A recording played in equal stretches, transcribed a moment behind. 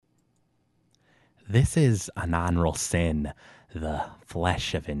This is an honorable sin, the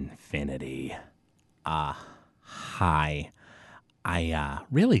flesh of infinity. Hi. I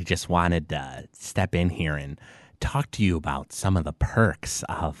really just wanted to step in here and talk to you about some of the perks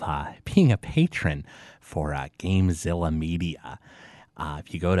of being a patron for Gamezilla Media.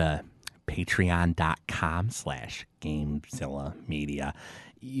 If you go to patreon.com/Gamezilla Media,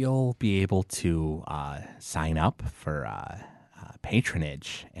 you'll be able to sign up for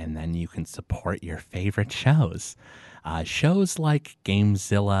patronage, and then you can support your favorite shows. Shows like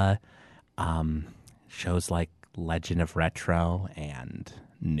Gamezilla, shows like Legend of Retro and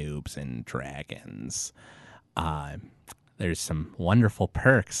Noobs and Dragons. There's some wonderful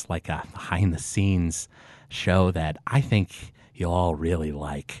perks, like a behind-the-scenes show that I think you'll all really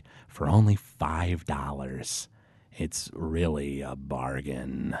like for only $5. It's really a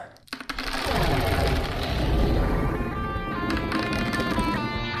bargain.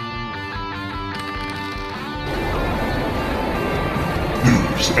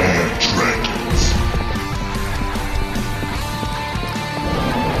 Noobs and Dragons.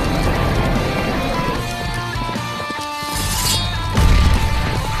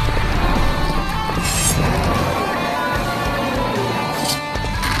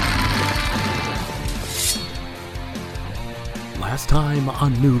 Last time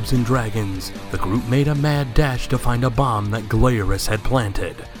on Noobs and Dragons, the group made a mad dash to find a bomb that Glaris had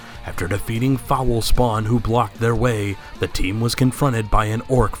planted. After defeating Foul Spawn who blocked their way, the team was confronted by an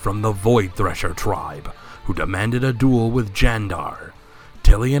orc from the Void Thresher tribe, who demanded a duel with Jandar.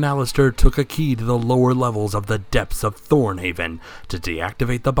 Tilly and Alistair took a key to the lower levels of the depths of Thornhaven to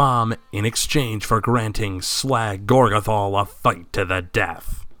deactivate the bomb in exchange for granting Slag Gorgothal a fight to the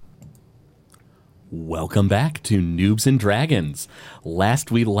death. Welcome back to Noobs and Dragons. Last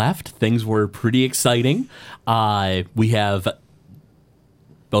we left, things were pretty exciting. We have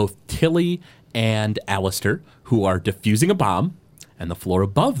both Tilly and Alistair, who are defusing a bomb, and the floor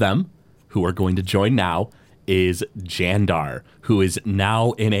above them, who are going to join now, is Jandar, who is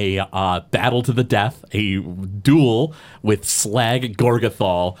now in a battle to the death, a duel with Slag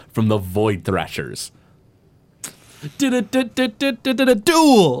Gorgothal from the Void Threshers.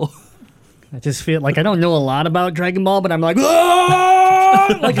 Duel! I just feel like I don't know a lot about Dragon Ball, but I'm like,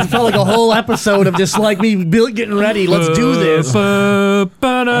 "Aah!" Like it felt like a whole episode of just like me getting ready. Let's do this.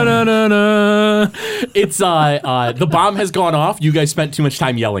 It's the bomb has gone off. You guys spent too much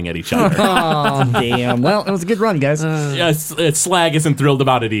time yelling at each other. Oh damn! Well, it was a good run, guys. Yes, Slag isn't thrilled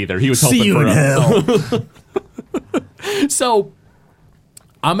about it either. He was hoping See you for in hell. So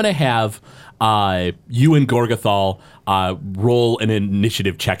I'm gonna have you and Gorgothal roll an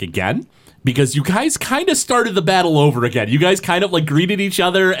initiative check again. Because you guys kind of started the battle over again. You guys kind of like greeted each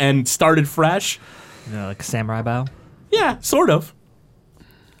other and started fresh. Like a samurai bow? Yeah, sort of.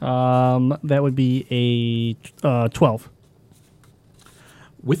 That would be a 12.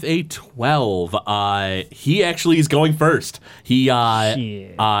 With a 12, he actually is going first. He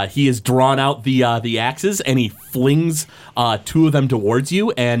has drawn out the axes and he flings two of them towards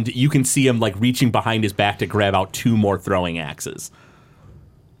you, and you can see him like reaching behind his back to grab out two more throwing axes.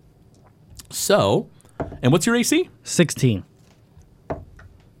 So, and what's your AC? 16. Hit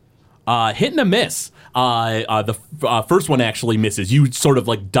and a miss. The first one actually misses. You sort of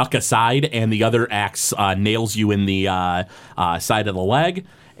like duck aside, and the other axe nails you in the side of the leg,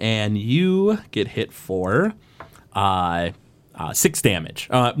 and you get hit for 6 damage.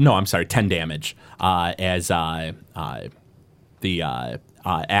 No, I'm sorry, 10 damage. As the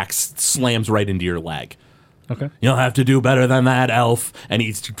axe slams right into your leg. Okay. You'll have to do better than that, elf. And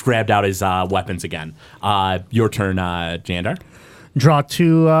he's grabbed out his weapons again. Your turn, Jandar. Draw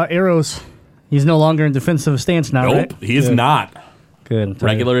 2 arrows. He's no longer in defensive stance now, Nope, right? he is not. Good.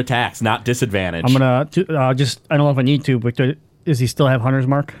 Regular attacks, not disadvantage. I'm going to I don't know if I need to, but does he still have Hunter's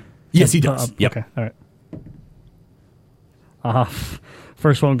Mark? Yes, he does. Yep. Okay, all right.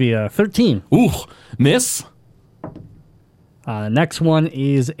 First one would be 13. Ooh, miss. Next one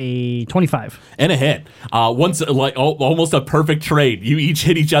is a 25. And a hit. Once, like almost a perfect trade. You each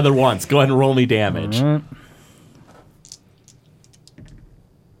hit each other once. Go ahead and roll me damage. All right.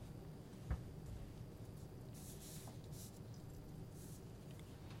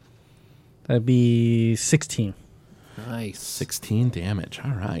 That'd be 16. Nice. 16 damage.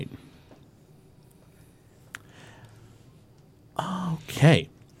 All right. Okay.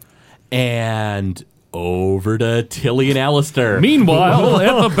 And over to Tilly and Alistair. Meanwhile,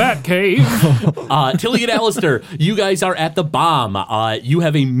 at the Batcave. Tilly and Alistair, you guys are at the bomb. You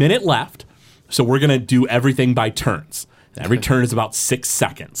have a minute left, so we're going to do everything by turns. Every turn is about 6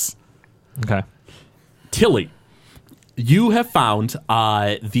 seconds. Okay. Tilly, You have found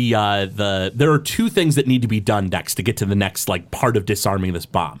there are two things that need to be done next to get to the next like part of disarming this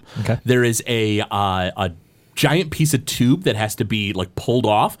bomb. Okay. There is a giant piece of tube that has to be like pulled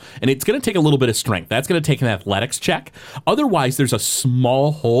off, and it's going to take a little bit of strength. That's going to take an athletics check. Otherwise, there's a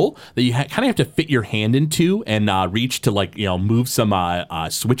small hole that you kind of have to fit your hand into and reach to like move some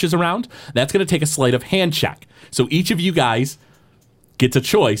switches around. That's going to take a sleight of hand check. So each of you guys gets a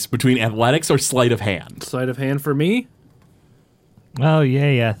choice between athletics or sleight of hand. Sleight of hand for me. Oh,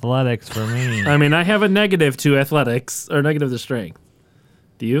 yay, athletics for me. I mean, I have a negative to athletics or negative to strength.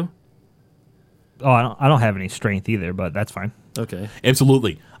 Do you? Oh, I don't have any strength either, but that's fine. Okay.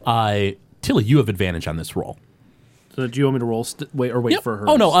 Absolutely. Tilly, you have advantage on this roll. So do you want me to roll? Wait for her?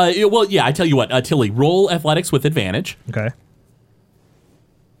 Oh, no. Well, yeah, I tell you what. Tilly, roll athletics with advantage. Okay.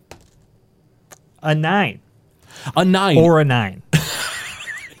 A 9. A 9. Or a 9.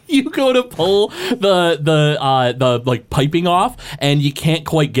 You go to pull the like piping off, and you can't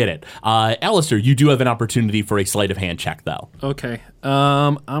quite get it. Alistair, you do have an opportunity for a sleight of hand check, though. Okay.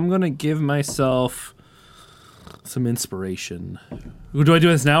 I'm gonna give myself some inspiration. Do I do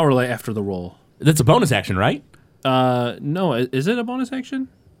this now or like after the roll? That's a bonus action, right? No. Is it a bonus action?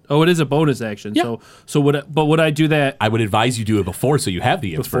 Oh, it is a bonus action. Yeah. So would I do that? I would advise you do it before, so you have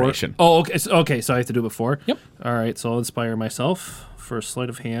the inspiration. Oh, okay. Okay, so I have to do it before. Yep. All right. So I'll inspire myself for a sleight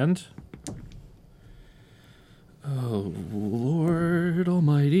of hand. Oh Lord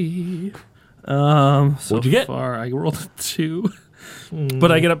Almighty! So What'd you get? far, I rolled a 2,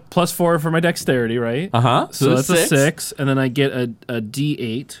 but I get a +4 for my dexterity, right? So that's a 6, and then I get a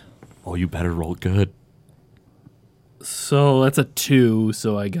D8. Oh, you better roll good. So that's a 2.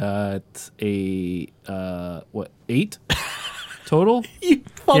 So I got a 8 total. You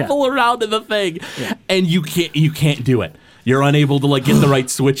fumble around in the thing, and you can't do it. You're unable to like get the right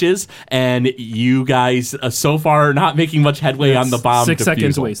switches, and you guys so far are not making much headway on the bomb. 6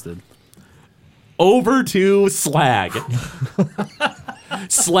 seconds defusal. wasted. Over to Slag.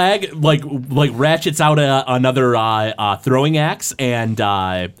 Slag like ratchets out another throwing axe and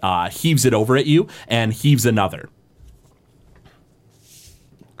heaves it over at you, and heaves another.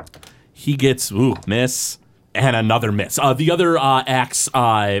 He gets miss. And another miss. The other axe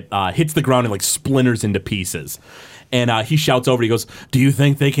hits the ground and like splinters into pieces. And he shouts over. He goes, "Do you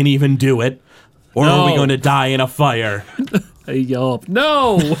think they can even do it, or are we going to die in a fire?" I yell up,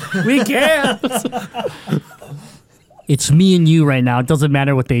 "No, we can't!" It's me and you right now. It doesn't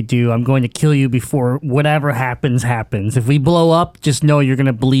matter what they do. I'm going to kill you before whatever happens. If we blow up, just know you're going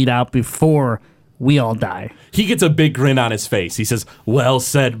to bleed out before we all die. He gets a big grin on his face. He says, "Well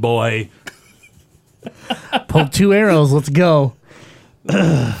said, boy." Pull 2 arrows. Let's go.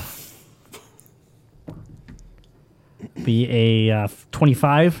 Be a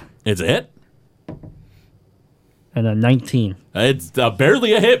 25 It's a hit. and a 19. It's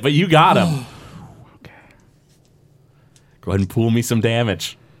barely a hit, but you got him. Okay. Go ahead and pull me some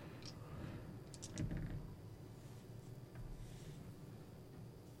damage.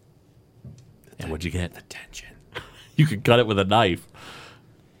 And what'd you get? The tension. You could cut it with a knife.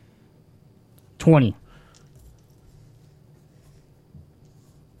 20.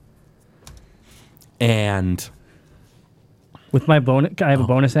 And With my bonus, I have a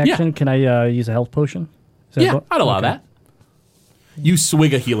bonus action. Can I use a health potion? Is that I'd allow okay. that. You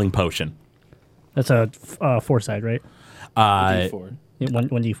swig a healing potion. That's a 4-side, right? D4. Yeah,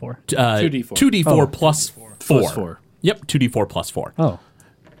 1d4. 2d4. 2d4 Oh. plus 4. Plus 4. Yep, 2d4 plus 4. Oh.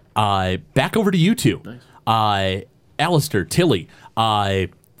 Back over to you two. Nice. Alistair, Tilly,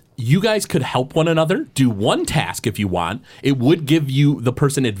 you guys could help one another. Do one task if you want. It would give you the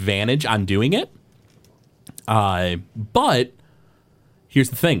person advantage on doing it. But here's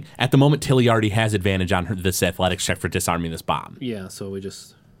the thing. At the moment, Tilly already has advantage on this athletics check for disarming this bomb. Yeah, so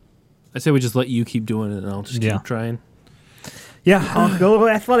I say we just let you keep doing it, and I'll just keep trying. Yeah, I'll go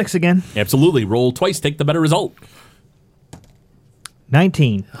athletics again. Absolutely. Roll twice, take the better result.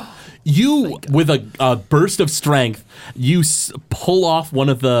 19. You, with a burst of strength, you pull off one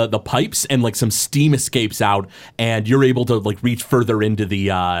of the pipes, and like some steam escapes out, and you're able to like reach further into the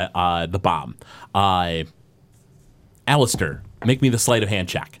bomb. Alistair, make me the sleight of hand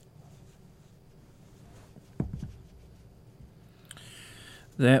check.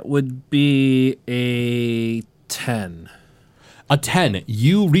 That would be a 10. A 10.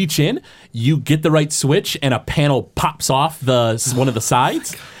 You reach in, you get the right switch, and a panel pops off one of the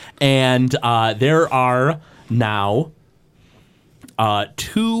sides. And there are now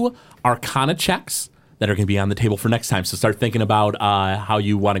 2 Arcana checks that are going to be on the table for next time. So start thinking about how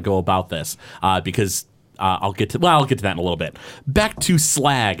you want to go about this. Because I'll get to that in a little bit. Back to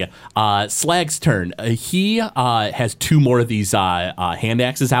Slag. Slag's turn. He has 2 more of these hand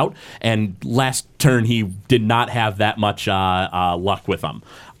axes out, and last turn he did not have that much luck with them.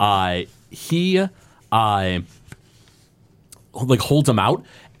 He holds them out,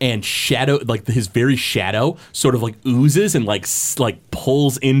 and shadow, like his very shadow, sort of like oozes and like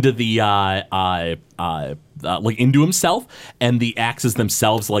pulls into the into himself, and the axes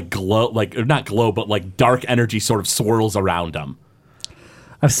themselves like glow, like or not glow, but like dark energy sort of swirls around him.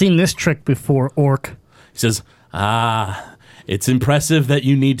 I've seen this trick before, Orc. He says, it's impressive that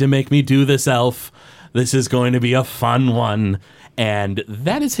you need to make me do this, Elf. This is going to be a fun one. And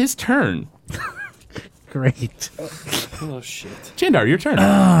that is his turn. Great. Oh, shit. Jandar, your turn.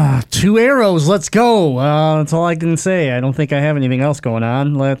 2 arrows. Let's go. That's all I can say. I don't think I have anything else going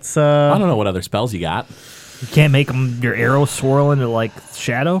on. Let's. I don't know what other spells you got. You can't make your arrow swirl into like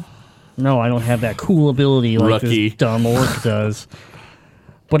shadow. No, I don't have that cool ability like Rookie. this dumb orc does.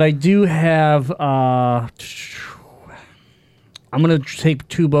 But I do have. I'm gonna take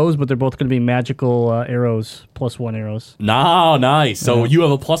 2 bows, but they're both gonna be magical arrows, +1 arrows. No, nice. So you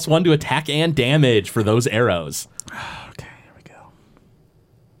have a +1 to attack and damage for those arrows. Okay, here we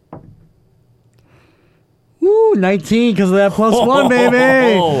go. Woo, 19 because of that +1, baby.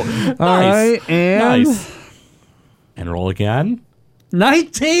 Oh, All nice. right, and Nice. And roll again.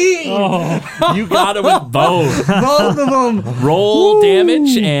 19. You got it with both. Both of them. Roll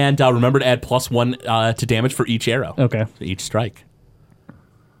damage, and remember to add +1 to damage for each arrow. Okay. For each strike.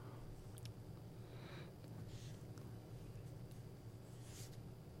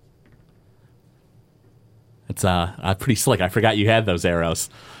 It's pretty slick. I forgot you had those arrows.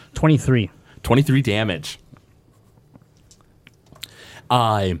 23. 23 damage.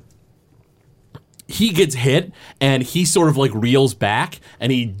 He gets hit, and he sort of like reels back,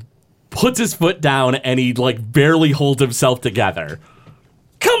 and he puts his foot down, and he like barely holds himself together.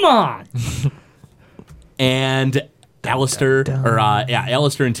 Come on. And Alistair,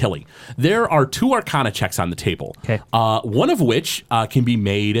 Alistair and Tilly. There are 2 Arcana checks on the table. Okay. One of which can be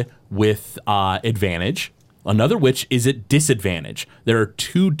made with advantage. Another which is at disadvantage. There are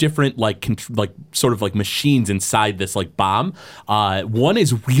 2 different sort of like machines inside this like bomb. One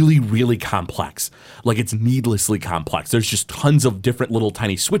is really, really complex. Like it's needlessly complex. There's just tons of different little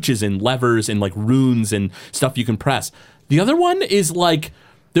tiny switches and levers and like runes and stuff you can press. The other one is like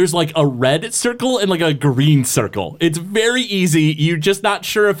there's like a red circle and like a green circle. It's very easy. You're just not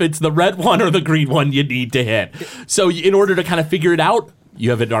sure if it's the red one or the green one you need to hit. So in order to kind of figure it out, you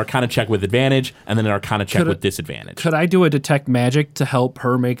have an Arcana check with advantage, and then an Arcana check with disadvantage. Could I do a detect magic to help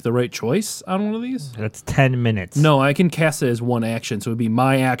her make the right choice on one of these? That's 10 minutes. No, I can cast it as one action, so it would be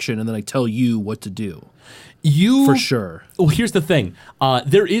my action, and then I tell you what to do. You For sure. Well, here's the thing.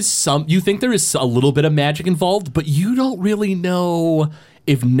 There is you think there is a little bit of magic involved, but you don't really know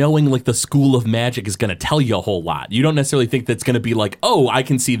if knowing like the school of magic is going to tell you a whole lot. You don't necessarily think that's going to be like, oh, I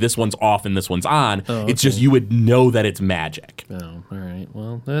can see this one's off and this one's on. It's just you would know that it's magic. Oh, all right.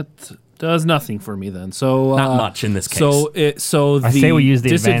 Well, that does nothing for me then. So Not much in this case. I say we use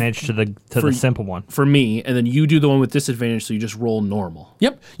the advantage to the simple one. for me, and then you do the one with disadvantage, so you just roll normal.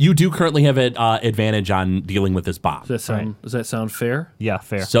 Yep. You do currently have an advantage on dealing with this bomb. Does that sound fair? Yeah,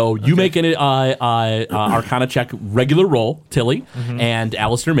 fair. So you make an Arcana check, regular roll, Tilly, and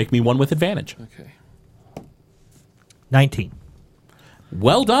Alistair, make me one with advantage. Okay. 19.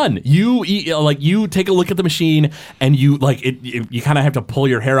 Well done. You take a look at the machine, and you you kind of have to pull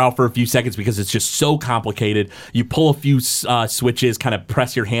your hair out for a few seconds because it's just so complicated. You pull a few switches, kind of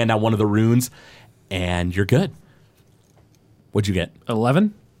press your hand on one of the runes, and you're good. What'd you get?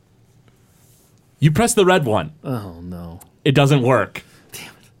 11? You press the red one. Oh, no. It doesn't work.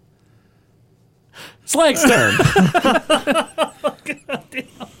 Damn it. Slag's turn.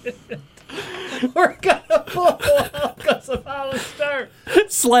 We're gonna blow up because of how we start.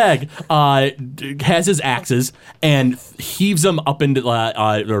 Slag has his axes and heaves them up into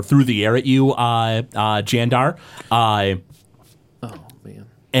or through the air at you, Jandar. Oh, man.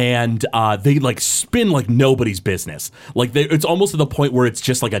 And they like spin like nobody's business. Like it's almost to the point where it's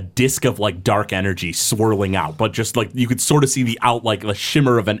just like a disc of like dark energy swirling out, but just like you could sort of see the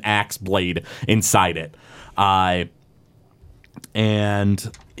shimmer of an axe blade inside it.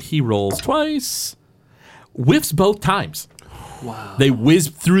 And he rolls twice, whiffs both times. Wow. They whiz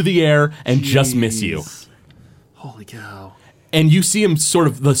through the air and just miss you. Holy cow. And you see him sort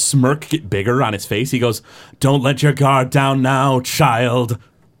of, the smirk get bigger on his face. He goes, "Don't let your guard down now, child."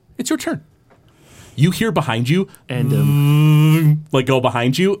 It's your turn. You hear behind you, And like go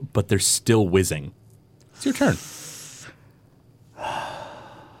behind you, but they're still whizzing. It's your turn.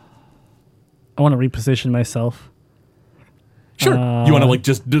 I want to reposition myself. Sure. You want to like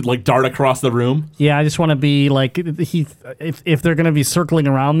just like dart across the room? Yeah, I just want to be like if they're gonna be circling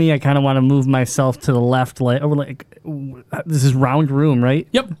around me, I kind of want to move myself to the left. Like this is round room, right?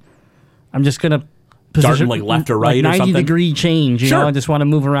 Yep. I'm just gonna Darting like left or right, like or something. 90-degree change. You Sure. know, I just want to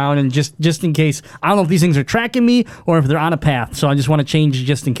move around and just in case. I don't know if these things are tracking me or if they're on a path. So I just want to change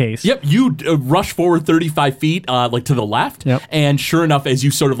just in case. Yep, you rush forward 35 feet, like to the left, Yep. and sure enough, as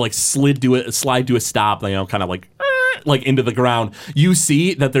you sort of like slide to a stop, you know, kind of like into the ground, you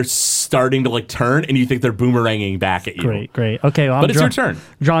see that they're starting to like turn, and you think they're boomeranging back at you. Great. Okay, well, But it's your turn.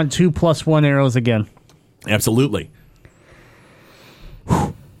 Drawing 2 + 1 arrows again. Absolutely.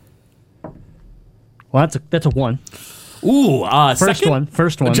 Well, that's a 1. Ooh, First one.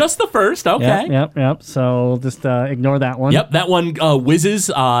 Just the first, okay. Yep. So just ignore that one. Yep, that one whizzes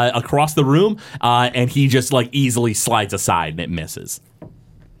across the room, and he just like easily slides aside, and it misses.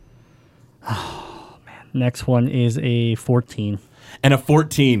 Next one is a 14. And a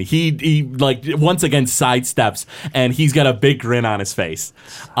 14, he like once again sidesteps, and he's got a big grin on his face.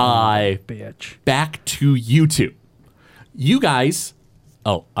 Bitch. Back to you two. You guys.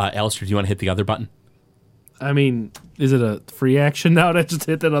 Oh, Alistair, do you want to hit the other button? I mean, is it a free action now to just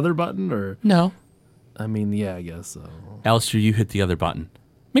hit that other button, or? No. I mean, yeah, I guess so. Alistair, you hit the other button.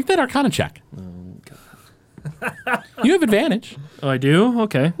 Make that Arcana check. Oh, God. You have advantage. Oh, I do?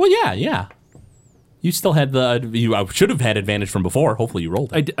 Okay. Well, yeah. You still had you should have had advantage from before. Hopefully you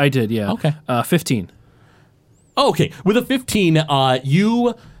rolled it. I did, yeah. Okay. 15. Oh, okay. With a 15,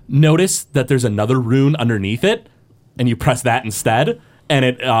 you notice that there's another rune underneath it, and you press that instead, and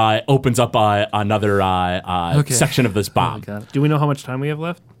it opens up another section of this bomb. Oh, do we know how much time we have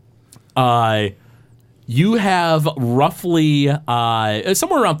left? You have roughly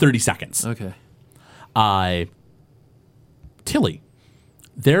somewhere around 30 seconds. Okay. Tilly,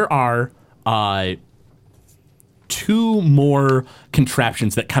 there are 2 more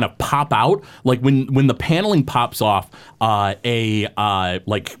contraptions that kind of pop out. Like when the paneling pops off, like a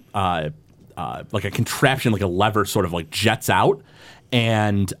contraption, like a lever, sort of like jets out,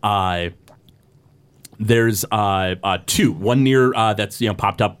 and there's 2. One near that's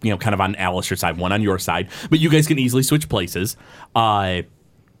popped up, kind of on Alistair's side, one on your side, but you guys can easily switch places.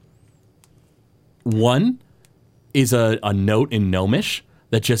 One is a note in Gnomish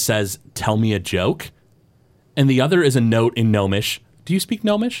that just says, "Tell me a joke," and the other is a note in Gnomish. Do you speak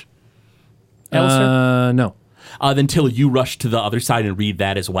Gnomish, Alistair? No. Then Tilly, you rush to the other side and read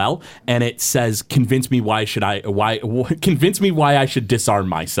that as well, and it says, convince me why I should disarm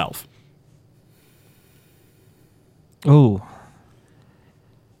myself. Ooh.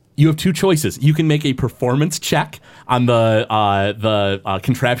 You have 2 choices. You can make a performance check on the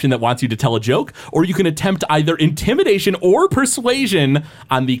contraption that wants you to tell a joke, or you can attempt either intimidation or persuasion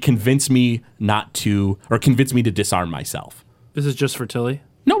on the convince me to disarm myself. This is just for Tilly?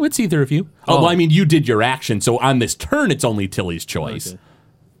 No, it's either of you. Oh, well, I mean, you did your action, so on this turn, it's only Tilly's choice. Okay.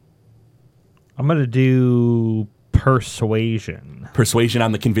 I'm going to do persuasion. Persuasion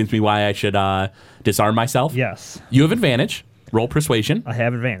on the convince me why I should disarm myself? Yes. You have advantage. Roll persuasion. I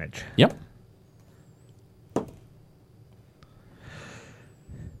have advantage. Yep.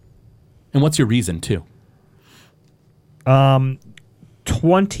 And what's your reason, too?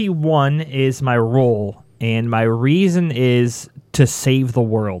 21 is my roll, and my reason is to save the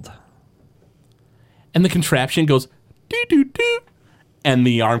world. And the contraption goes, doo-doo-doo, and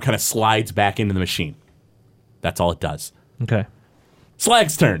the arm kind of slides back into the machine. That's all it does. Okay.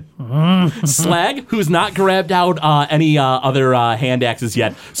 Slag's turn. Slag, who's not grabbed out any other hand axes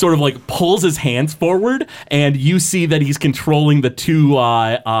yet, sort of like pulls his hands forward, and you see that he's controlling the 2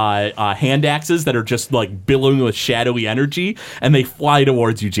 hand axes that are just like billowing with shadowy energy, and they fly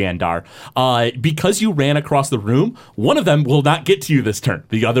towards you, Jandar. Because you ran across the room, one of them will not get to you this turn.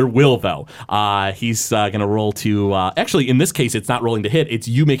 The other will, though. He's going to roll to... actually, in this case, it's not rolling to hit. It's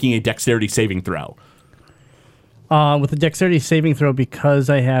you making a dexterity saving throw. With the dexterity saving throw, because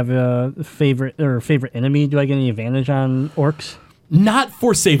I have a favorite enemy, do I get any advantage on orcs? Not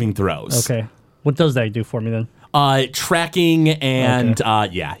for saving throws. Okay. What does that do for me then? Tracking and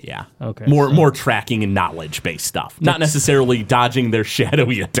yeah. Okay. More tracking and knowledge based stuff. Not necessarily dodging their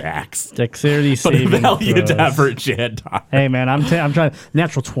shadowy attacks. Dexterity But a saving valiant throws. effort, Jandar. Hey man, I'm trying.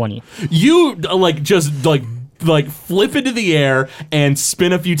 Natural 20. You just flip into the air and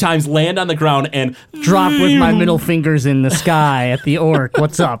spin a few times, land on the ground, and Drop with my middle fingers in the sky at the orc.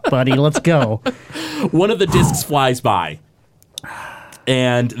 What's up, buddy? Let's go. One of the discs flies by.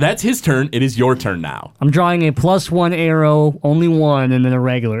 And that's his turn. It is your turn now. I'm drawing a +1 arrow, only 1, and then a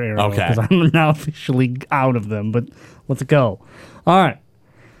regular arrow. Okay. Because I'm now officially out of them, but let's go. All right.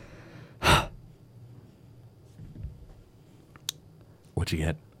 What'd you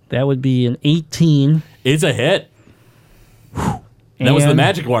get? That would be an 18. It's a hit. That was the And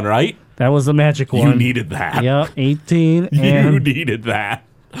magic one, right? That was the magic one. You needed that. Yep, 18. You And needed that.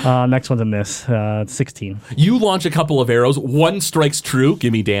 next one's a miss. 16. You launch a couple of arrows. One strikes true.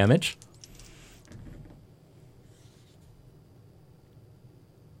 Give me damage.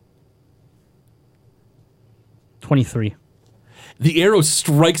 $23. The arrow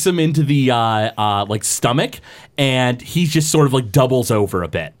strikes him into the like stomach, and he just sort of like doubles over a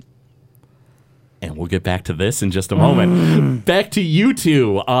bit. And we'll get back to this in just a moment. Back to you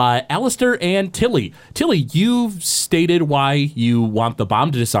two, Alistair and Tilly. Tilly, you've stated why you want the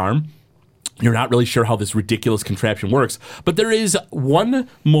bomb to disarm. You're not really sure how this ridiculous contraption works, but there is one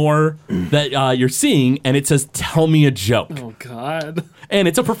more that you're seeing, and it says, "Tell me a joke." Oh, God. And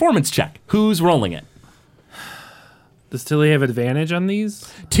it's a performance check. Who's rolling it? Does Tilly have advantage on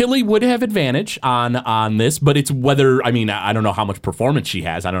these? Tilly would have advantage on this, but it's whether, I mean, I don't know how much performance she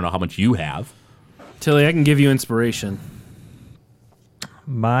has. I don't know how much you have. Tilly, I can give you inspiration.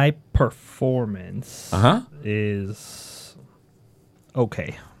 My performance Uh-huh. is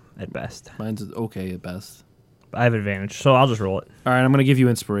okay at best. Mine's okay at best. I have advantage, so I'll just roll it. All right, I'm going to give you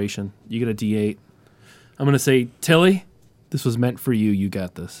inspiration. You get a D8. I'm going to say, Tilly, this was meant for you. You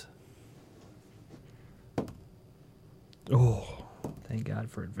got this. Oh, thank God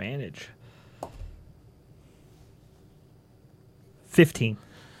for advantage. 15.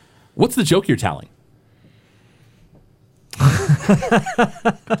 What's the joke you're telling?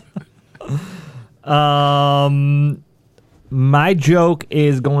 My joke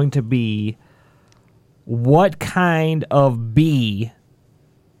is going to be, what kind of bee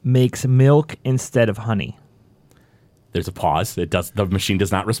makes milk instead of honey? There's a pause. The machine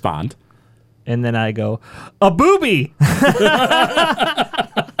does not respond. And then I go, a booby.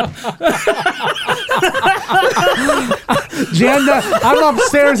 Janda, I'm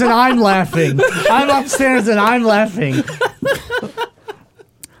upstairs and I'm laughing.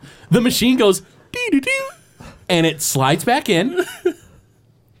 The machine goes, doo-doo-doo, and it slides back in.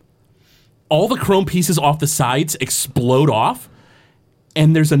 All the chrome pieces off the sides explode off,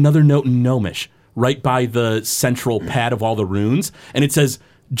 and there's another note in Gnomish right by the central pad of all the runes, and it says,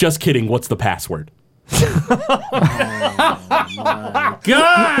 "Just kidding, what's the password?"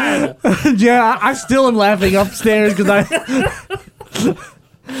 God! Yeah, I still am laughing upstairs because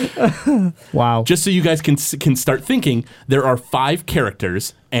Wow. Just so you guys can start thinking, there are 5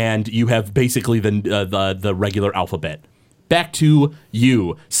 characters, and you have basically the regular alphabet. Back to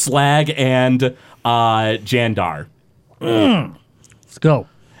you, Slag and Jandar. Let's go.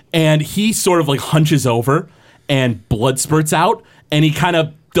 And he sort of like hunches over, and blood spurts out, and he kind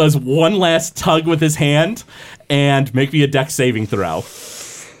of does one last tug with his hand, and make me a dex saving throw.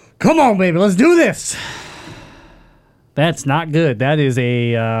 Come on, baby. Let's do this. That's not good. That is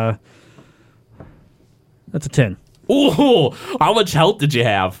a... that's a 10. Ooh, how much health did you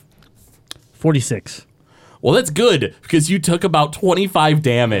have? 46. Well, that's good, because you took about 25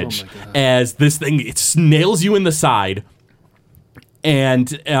 damage as this thing, it nails you in the side, and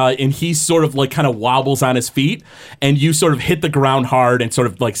he sort of like kind of wobbles on his feet, and you sort of hit the ground hard and sort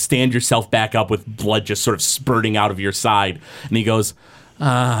of like stand yourself back up with blood just sort of spurting out of your side. And he goes,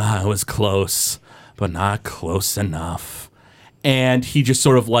 I was close, but not close enough. And he just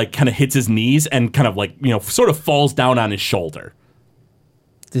sort of like kind of hits his knees and kind of like, sort of falls down on his shoulder.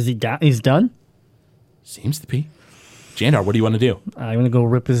 Is he he's done? Seems to be. Jandar, what do you want to do? I'm going to go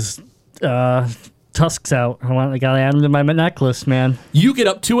rip his tusks out. I got to add them to my necklace, man. You get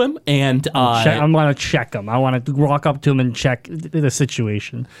up to him and... I want to check him. I want to walk up to him and check the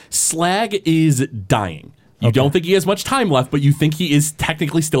situation. Slag is dying. You don't think he has much time left, but you think he is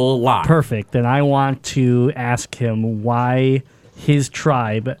technically still alive. Perfect. Then I want to ask him why his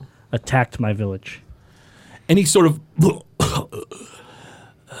tribe attacked my village. And he sort of...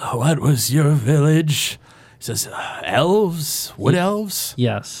 What was your village? He says, elves? Wood elves?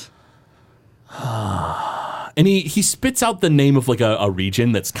 Yes. And he spits out the name of like a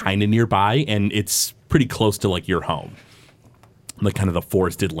region that's kind of nearby, and it's pretty close to like your home. Like kind of the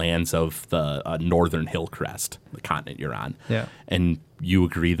forested lands of the northern Hillcrest, the continent you're on. Yeah. And you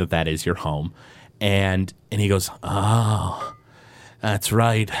agree that that is your home. And he goes, oh, that's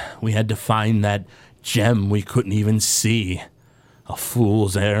right. We had to find that gem we couldn't even see. A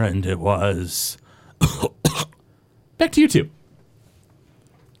fool's errand it was. Back to you two.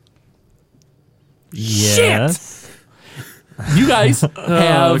 Yes. You guys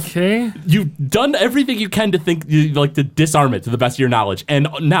have Okay. you've done everything you can to to disarm it to the best of your knowledge, and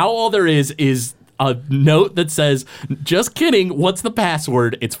now all there is a note that says, "Just kidding. What's the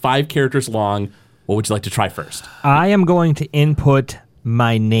password?" It's 5 characters long. What would you like to try first? I am going to input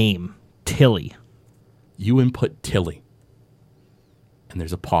my name, Tilly. You input Tilly. And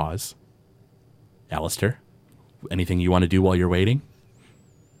there's a pause. Alistair, anything you want to do while you're waiting?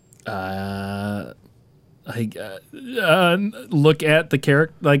 Look at the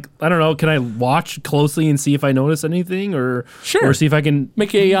character. Like, I don't know. Can I watch closely and see if I notice anything, or Sure. or see if I can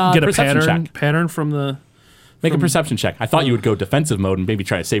Make a get a perception check. pattern from the. Make a perception check. I thought you would go defensive mode and maybe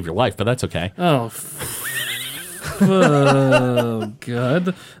try to save your life, but that's okay. Oh, oh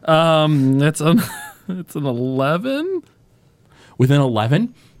God. That's it's an 11. With an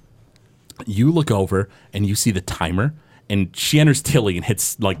 11, you look over and you see the timer, and she enters Tilly and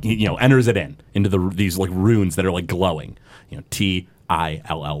hits, like, enters it into these like runes that are like glowing, Tilly.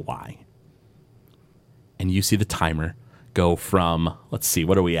 And you see the timer go from, let's see,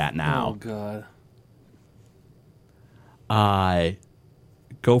 what are we at now? Oh God.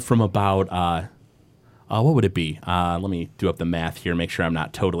 Go from about, what would it be? Let me do up the math here, make sure I'm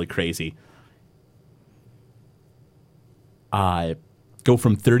not totally crazy. Go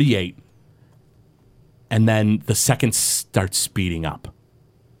from 38, and then the seconds start speeding up.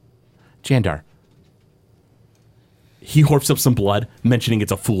 Jandar. He horfs up some blood, mentioning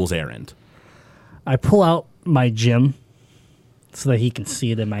it's a fool's errand. I pull out my gem so that he can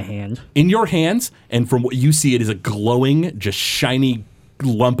see it in my hand. In your hands, and from what you see, it is a glowing, just shiny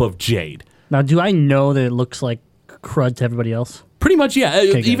lump of jade. Now, do I know that it looks like crud to everybody else? Pretty much, yeah.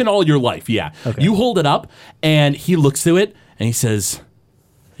 Okay, even all your life, yeah. Okay. You hold it up, and he looks through it, and he says,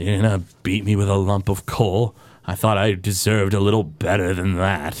 "You're gonna beat me with a lump of coal? I thought I deserved a little better than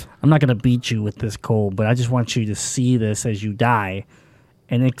that." I'm not going to beat you with this coal, but I just want you to see this as you die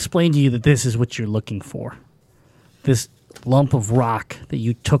and explain to you that this is what you're looking for. This lump of rock that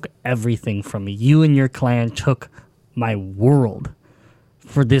you took everything from me. You and your clan took my world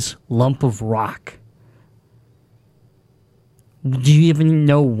for this lump of rock. Do you even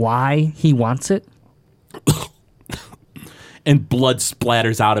know why he wants it? And blood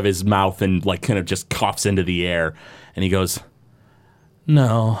splatters out of his mouth and like kind of just coughs into the air. And he goes,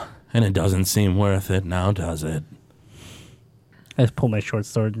 "No, and it doesn't seem worth it now, does it?" I just pull my short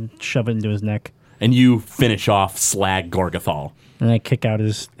sword and shove it into his neck. And you finish off Slag Gorgothal. And I kick out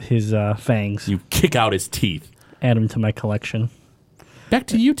his fangs. You kick out his teeth. Add him to my collection. Back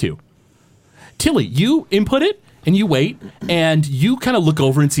to you two. Tilly, you input it, and you wait, and you kind of look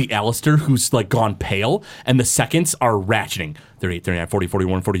over and see Alistair, who's like gone pale, and the seconds are ratcheting. 38, 39, 40,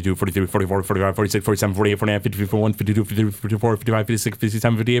 41, 42, 43, 44, 45, 46, 47, 48, 49, 50, 51, 52, 53, 54, 55, 56,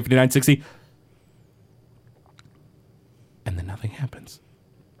 57, 58, 59, 60. And then nothing happens.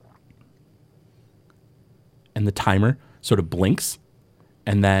 And the timer sort of blinks,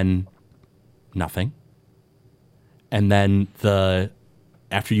 and then nothing. And then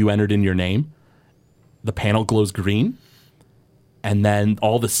after you entered in your name, the panel glows green, and then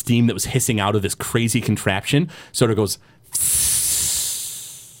all the steam that was hissing out of this crazy contraption sort of goes,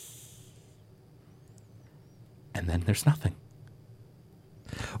 and then there's nothing.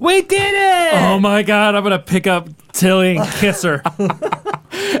 We did it! Oh my God! I'm gonna pick up Tilly and kiss her.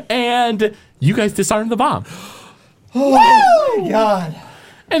 And you guys disarm the bomb. Oh my God.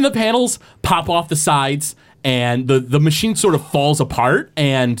 And the panels pop off the sides, and the machine sort of falls apart,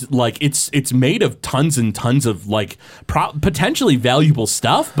 and like it's made of tons and tons of like potentially valuable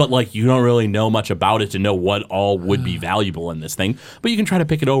stuff, but like you don't really know much about it to know what all would be valuable in this thing, but you can try to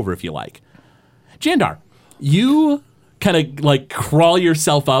pick it over if you like. Jandar, you kind of like crawl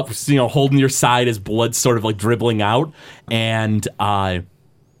yourself up, holding your side as blood's sort of like dribbling out, and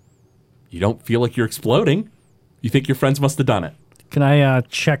you don't feel like you're exploding. You think your friends must have done it. Can I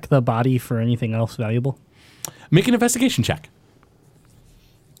check the body for anything else valuable? Make an investigation check.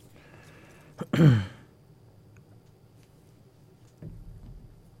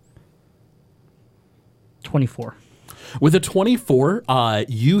 24. With a 24,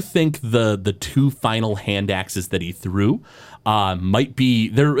 you think the two final hand axes that he threw might be,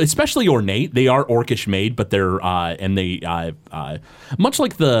 they're especially ornate. They are orcish made, but they're much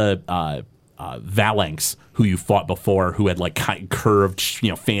like the Valanx who you fought before, who had like curved,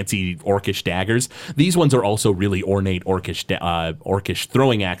 fancy orcish daggers. These ones are also really ornate orcish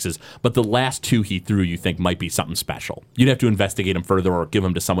throwing axes, but the last two he threw you think might be something special. You'd have to investigate them further or give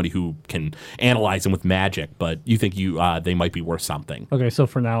them to somebody who can analyze them with magic, but you think they might be worth something. Okay, so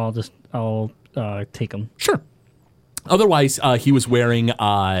for now I'll take them. Sure. Otherwise, he was wearing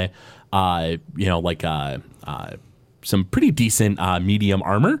some pretty decent medium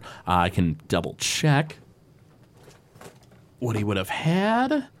armor. I can double check what he would have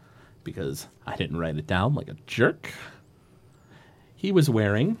had because I didn't write it down like a jerk. He was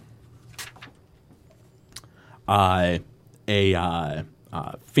wearing a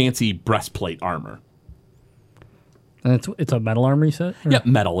fancy breastplate armor. And it's a metal armor, you said? Or- Yep,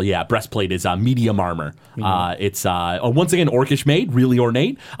 metal. Yeah, breastplate is medium armor. It's once again orcish made, really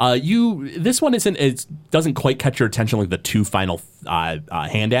ornate. This one doesn't quite catch your attention like the two final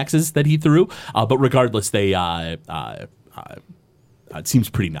hand axes that he threw, but regardless, it seems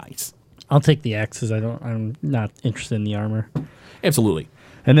pretty nice. I'll take the axes. I'm not interested in the armor. Absolutely.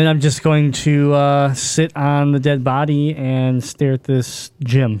 And then I'm just going to sit on the dead body and stare at this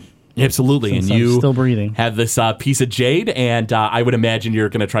gem. Absolutely, Since and you I'm still breathing. have this piece of jade, and I would imagine you're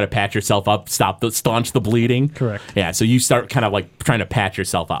going to try to patch yourself up, staunch the bleeding. Correct. Yeah, so you start kind of like trying to patch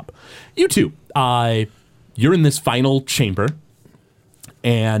yourself up. You two, you're in this final chamber,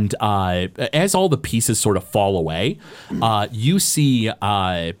 and as all the pieces sort of fall away, you see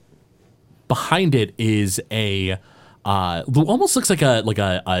behind it is almost looks like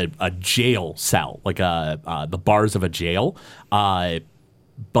a jail cell, like the bars of a jail.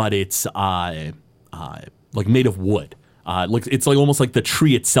 But it's like made of wood. It's like almost like the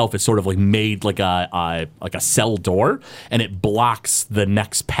tree itself is sort of like made like a cell door, and it blocks the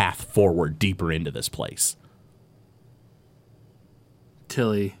next path forward deeper into this place.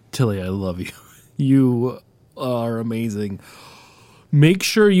 Tilly, I love you. You are amazing. Make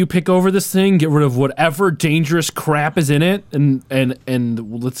sure you pick over this thing, get rid of whatever dangerous crap is in it,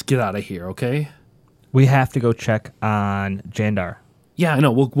 and let's get out of here, okay? We have to go check on Jandar. Yeah, I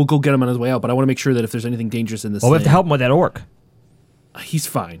know. We'll go get him on his way out, but I want to make sure that if there's anything dangerous in this Well, we have to thing- help him with that orc. He's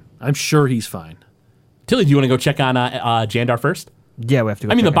fine. I'm sure he's fine. Tilly, do you want to go check on Jandar first? Yeah, we have to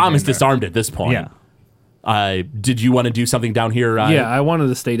go I mean, the check on bomb is Jandar. disarmed at this point. Yeah. Did you want to do something down here? Yeah, I wanted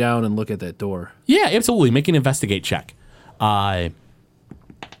to stay down and look at that door. Yeah, absolutely. Make an investigate check.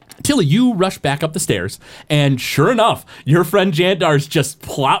 Tilly, you rush back up the stairs, and sure enough, your friend Jandar's just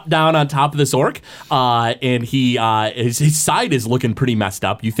plopped down on top of this orc, and his side is looking pretty messed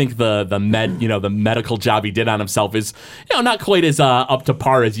up. You think the medical job he did on himself is not quite as up to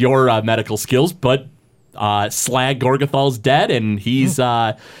par as your medical skills, but Slag Gorgathal's dead, and he's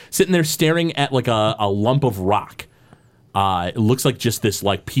sitting there staring at like a lump of rock. It looks like just this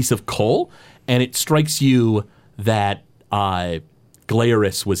like piece of coal, and it strikes you that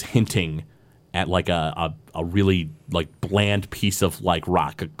Glaris was hinting at like a really like bland piece of like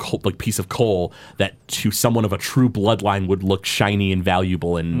rock, like piece of coal that to someone of a true bloodline would look shiny and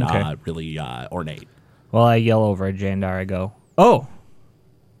valuable and really ornate. Well, I yell over at Jandar. I go, "Oh,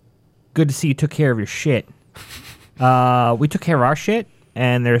 good to see you took care of your shit. We took care of our shit,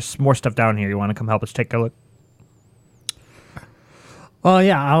 and there's more stuff down here. You want to come help us take a look?"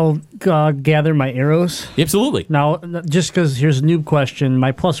 Yeah, I'll gather my arrows. Absolutely. Now, just because here's a noob question,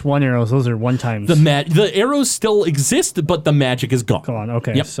 my +1 arrows, those are one times. The arrows still exist, but the magic is gone. Gone.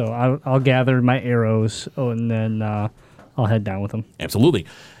 Okay, Yep. so I'll gather my arrows, and then I'll head down with them. Absolutely.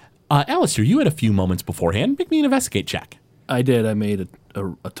 Alistair, you had a few moments beforehand. Make me an investigate check. I did. I made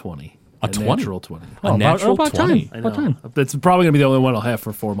a 20. A 20? Natural 20. A natural about 20. I About know. time. That's probably going to be the only one I'll have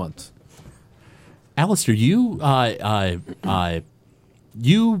for 4 months. Alistair, here's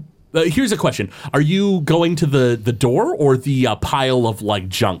a question. Are you going to the door or the pile of like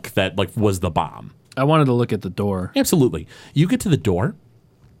junk that like was the bomb? I wanted to look at the door. Absolutely. You get to the door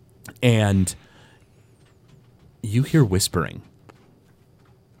and you hear whispering.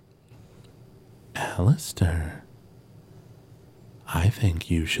 Alistair, I think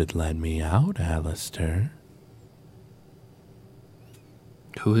you should let me out, Alistair.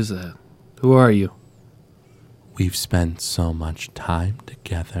 Who is that? Who are you? We've spent so much time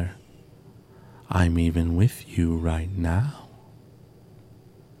together. I'm even with you right now.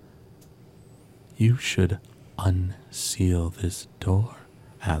 You should unseal this door,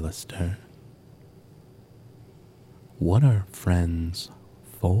 Alistair. What are friends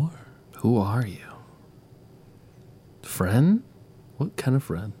for? Who are you? Friend? What kind of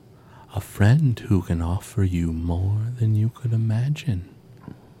friend? A friend who can offer you more than you could imagine.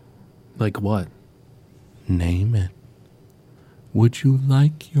 Like what? Name it. Would you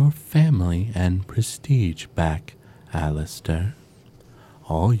like your family and prestige back, Alistair?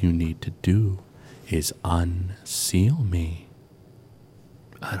 All you need to do is unseal me.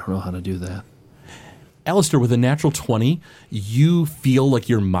 I don't know how to do that. Alistair, with a natural 20, you feel like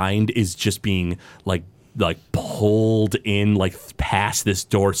your mind is just being like pulled in like past this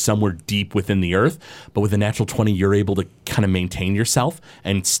door somewhere deep within the earth. But with a natural 20, you're able to kind of maintain yourself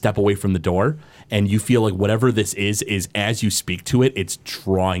and step away from the door. And you feel like whatever this is as you speak to it, it's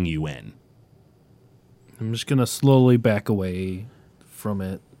drawing you in. I'm just going to slowly back away from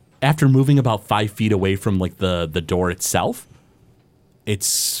it. After moving about 5 feet away from like the door itself,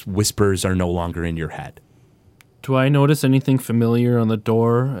 its whispers are no longer in your head. Do I notice anything familiar on the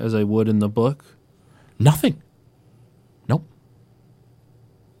door as I would in the book? Nothing. Nope.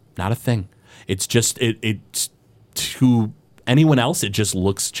 Not a thing. It's just it's to anyone else. It just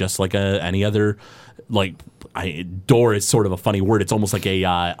looks just like any other door is sort of a funny word. It's almost like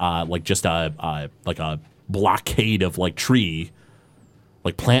a blockade of like tree,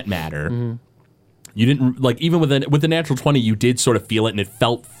 like plant matter. Mm-hmm. You didn't even with the natural 20, you did sort of feel it, and it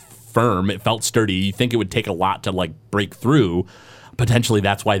felt firm. It felt sturdy. You think it would take a lot to like break through. Potentially,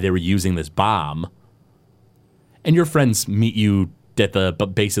 that's why they were using this bomb. And your friends meet you at the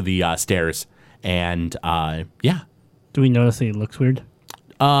base of the stairs, and yeah. Do we notice that he looks weird?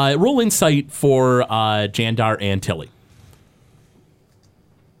 Roll insight for Jandar and Tilly.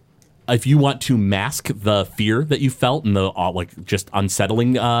 If you want to mask the fear that you felt and the just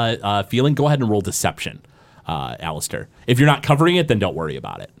unsettling feeling, go ahead and roll deception, Alistair. If you're not covering it, then don't worry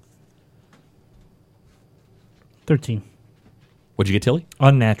about it. 13. What'd you get, Tilly?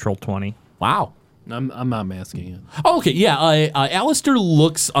 Unnatural 20. Wow. I'm not masking it. Oh, okay, yeah. Alistair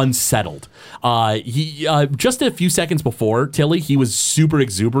looks unsettled. He just a few seconds before Tilly, he was super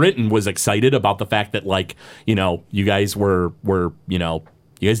exuberant and was excited about the fact that you guys were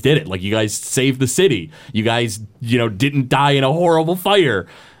you guys did it. Like, you guys saved the city. You guys didn't die in a horrible fire,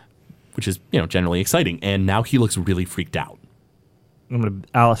 which is generally exciting. And now he looks really freaked out.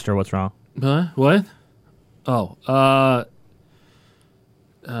 Alistair, what's wrong? What? Oh,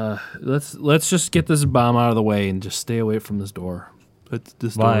 let's just get this bomb out of the way and just stay away from this door.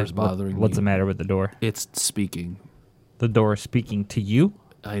 This door is bothering me. What's the matter with the door? It's speaking. The door is speaking to you?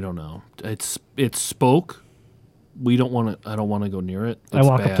 I don't know. It spoke. I don't want to go near it. I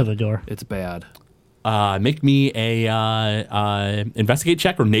walk up to the door. It's bad. Make me a investigate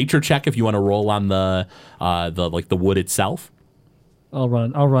check or nature check if you want to roll on the wood itself. I'll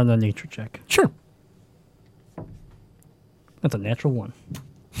run a nature check. Sure. That's a natural 1.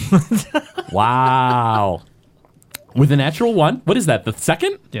 Wow. With a natural 1, what is that? The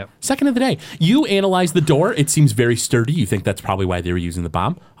second? Yeah. Second of the day. You analyze the door. It seems very sturdy. You think that's probably why they were using the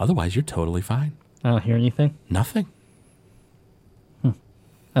bomb. Otherwise, you're totally fine. I don't hear anything. Nothing.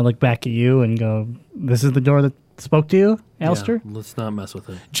 I look back at you and go, "This is the door that spoke to you, Alistair?" Yeah, let's not mess with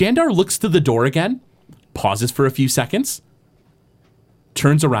it. Jandar looks to the door again, pauses for a few seconds,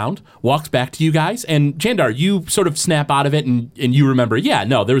 turns around, walks back to you guys, and Jandar, you sort of snap out of it and you remember, yeah,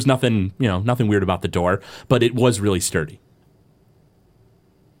 no, there was nothing, nothing weird about the door, but it was really sturdy.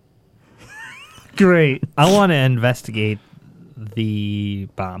 Great. I want to investigate the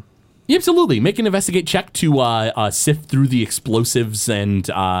bomb. Yeah, absolutely. Make an investigate check to sift through the explosives and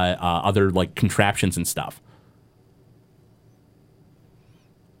other contraptions and stuff.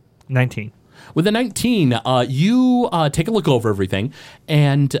 19. With a 19, you take a look over everything,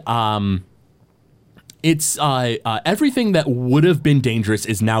 and it's everything that would have been dangerous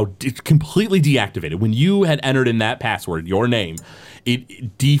is now completely deactivated. When you had entered in that password, your name,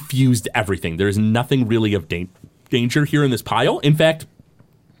 it defused everything. There's nothing really of danger here in this pile. In fact,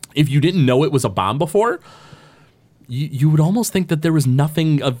 if you didn't know it was a bomb before, you would almost think that there was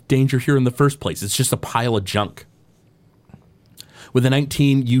nothing of danger here in the first place. It's just a pile of junk. With a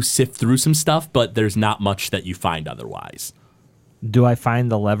 19, you sift through some stuff, but there's not much that you find otherwise. Do I find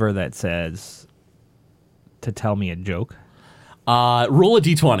the lever that says to tell me a joke? Roll a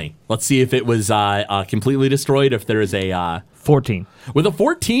d20. Let's see if it was completely destroyed, if there is a... 14. With a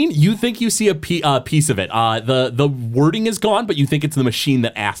 14, you think you see a piece of it. The wording is gone, but you think it's the machine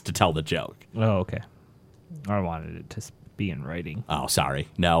that asked to tell the joke. Oh, okay. I wanted it to be in writing. Oh, sorry.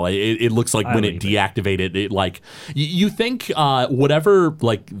 No, it looks like when it deactivated, it you think whatever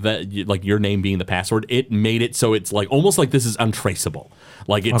your name being the password, it made it so it's almost like this is untraceable.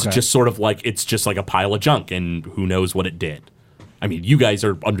 It's just sort of it's just like a pile of junk, and who knows what it did. I mean, you guys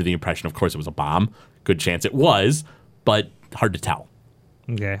are under the impression, of course, it was a bomb. Good chance it was, but hard to tell.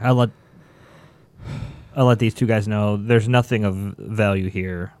 Okay, I'll let these two guys know there's nothing of value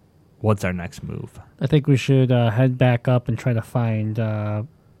here. What's our next move? I think we should head back up and try to find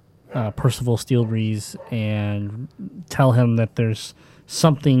Percival Steelbreeze and tell him that there's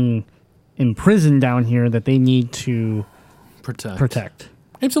something imprisoned down here that they need to protect.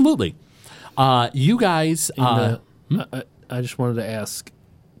 Absolutely. You guys... I just wanted to ask,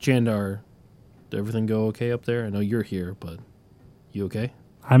 Jandar, did everything go okay up there? I know you're here, but you okay?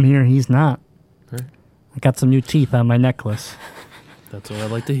 I'm here, he's not. Right. I got some new teeth on my necklace. That's what I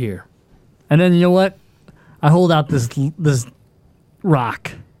like to hear. And then, you know what? I hold out this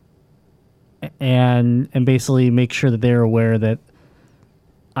rock and basically make sure that they're aware that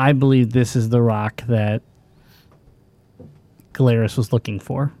I believe this is the rock that Galeris was looking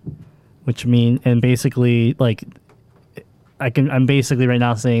for. which and basically, like, I'm basically right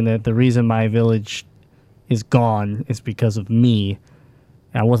now saying that the reason my village is gone is because of me.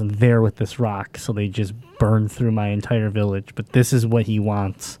 I wasn't there with this rock, so they just burned through my entire village. But this is what he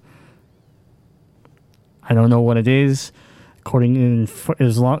wants. I don't know what it is.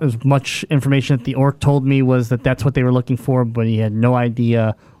 As much information that the orc told me was that that's what they were looking for, but he had no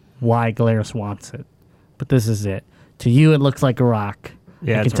idea why Glarus wants it. But this is it. To you, it looks like a rock.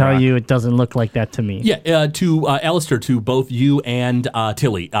 Yeah, I can tell you it doesn't look like that to me. Yeah, to Alistair, to both you and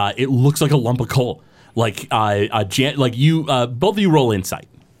Tilly, it looks like a lump of coal. Like you, both of you roll insight.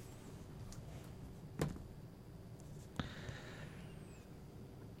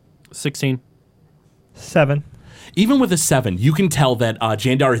 $16. 7. Even with a 7, you can tell that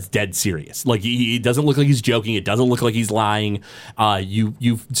Jandar is dead serious. Like he doesn't look like he's joking. It doesn't look like he's lying.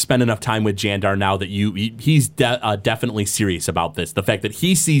 You've spent enough time with Jandar now that he's definitely serious about this. The fact that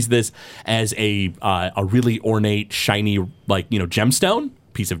he sees this as a really ornate, shiny, gemstone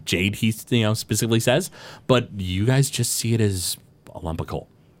piece of jade. He specifically says, but you guys just see it as a lump of coal.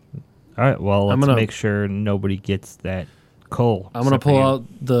 All right. Well, let's make sure nobody gets that coal. I'm gonna pull out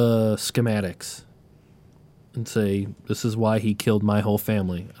the schematics and say, this is why he killed my whole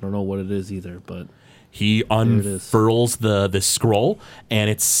family. I don't know what it is either, but he unfurls the scroll, and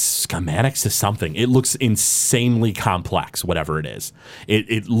it's schematics to something. It looks insanely complex, whatever it is.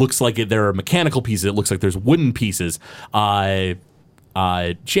 It looks like there are mechanical pieces. It looks like there's wooden pieces. Jandar,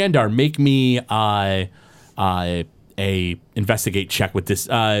 make me a investigate check with this.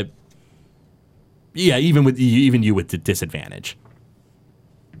 Even you with the disadvantage.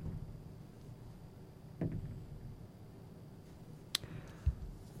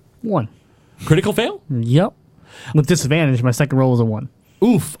 One. Critical fail? Yep. With disadvantage, my second roll was a 1.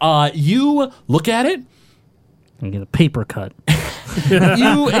 Oof. You look at it. I get a paper cut.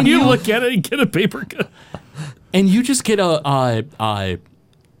 You look at it and get a paper cut. And you just get a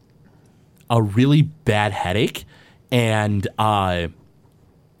really bad headache. And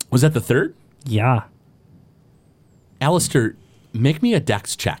was that the third? Yeah. Alistair, make me a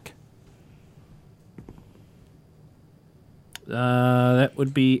dex check. That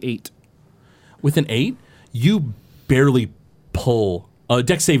would be 8. With an 8, you barely pull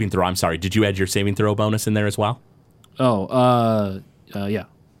dex saving throw. I'm sorry. Did you add your saving throw bonus in there as well? Oh, yeah.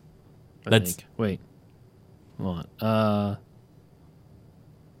 That's Wait. Hold on.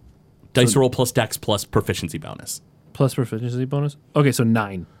 Dice roll plus dex plus proficiency bonus. Plus proficiency bonus? Okay, so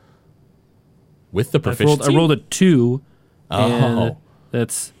 9. With the proficiency? I rolled a 2, Oh. and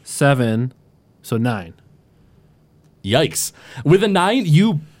that's 7, so 9. Yikes. With a 9,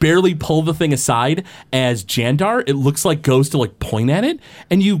 you barely pull the thing aside as Jandar, it looks like, goes to point at it,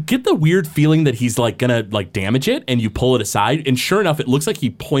 and you get the weird feeling that he's gonna damage it, and you pull it aside, and sure enough, it looks like he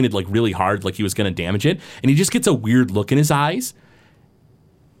pointed really hard, like he was gonna damage it, and he just gets a weird look in his eyes.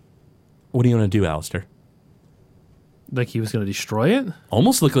 What do you want to do, Alistair? Like he was going to destroy it?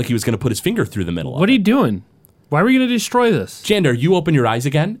 Almost looked like he was going to put his finger through the middle of it. What are you doing? Why are we going to destroy this? Jandar, you open your eyes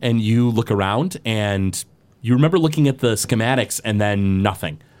again, and you look around, and you remember looking at the schematics, and then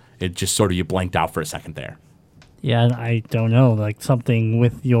nothing. It just sort of, you blanked out for a second there. Yeah, I don't know. Something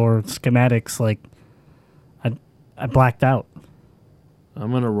with your schematics, I blacked out.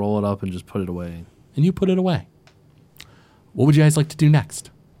 I'm going to roll it up and just put it away. And you put it away. What would you guys like to do next?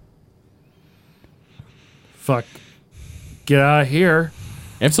 Fuck. Get out of here.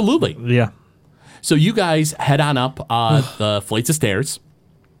 Absolutely. Yeah. So you guys head on up the flights of stairs.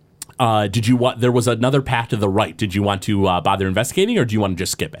 Did you want? There was another path to the right. Did you want to bother investigating, or do you want to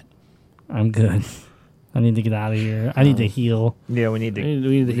just skip it? I'm good. I need to get out of here. I need to heal. Yeah, we need to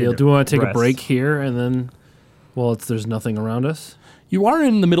heal. Do we want to take rest. a break here and then? Well, there's nothing around us. You are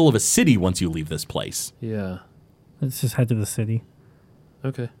in the middle of a city once you leave this place. Yeah. Let's just head to the city.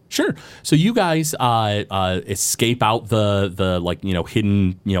 Okay. Sure. So you guys escape out the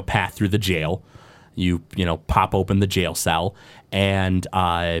hidden path through the jail. You pop open the jail cell and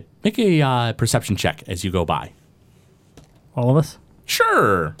make a perception check as you go by. All of us?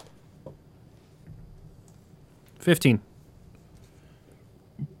 Sure. 15.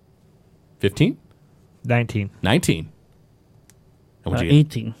 15? 19. 19. And what'd you get?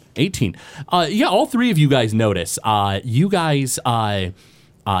 18. 18. Yeah, all three of you guys notice. You guys,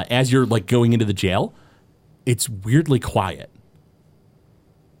 as you're going into the jail, it's weirdly quiet.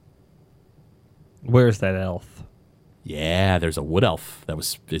 Where's that elf? Yeah, there's a wood elf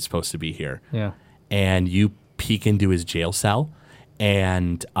that is supposed to be here. Yeah. And you peek into his jail cell,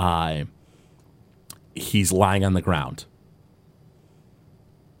 and he's lying on the ground.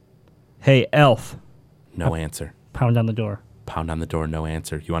 Hey, elf. No answer. Pound on the door. Pound on the door, no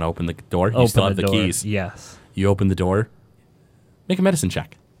answer. You want to open the door? You still have the door. keys. Yes. You open the door. Make a medicine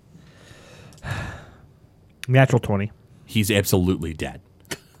check. Natural 20. He's absolutely dead.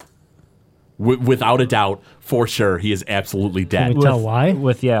 Without a doubt, for sure, he is absolutely dead. Can we tell why?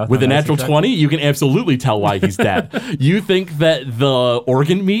 With With my a natural medicine check. 20, you can absolutely tell why he's dead. You think that the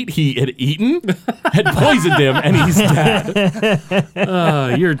organ meat he had eaten had poisoned him and he's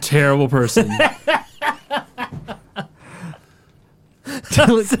dead. You're a terrible person.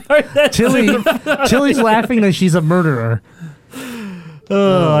 Tilly's laughing that she's a murderer.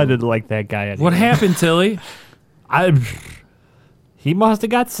 Oh, I didn't like that guy. Anyway. What happened, Tilly? He must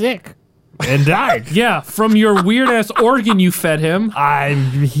have got sick and died. Yeah, from your weird ass organ you fed him.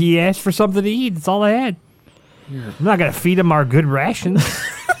 He asked for something to eat. That's all I had. I'm not gonna feed him our good rations.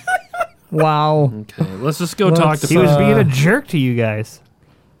 Wow. Okay, let's just go talk to He was being a jerk to you guys.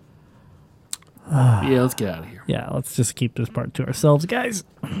 Yeah, let's get out of here. Yeah, let's just keep this part to ourselves, guys.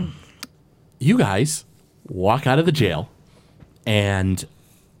 You guys walk out of the jail and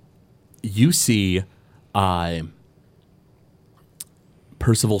you see Percival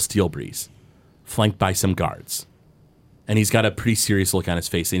Steelbreeze flanked by some guards. And he's got a pretty serious look on his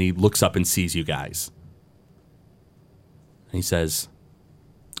face, and he looks up and sees you guys. And he says,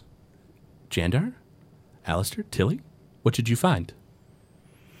 Jandar? Alistair? Tilly? What did you find?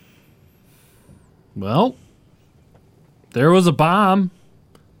 Well, there was a bomb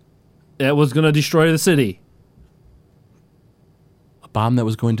that was going to destroy the city A bomb that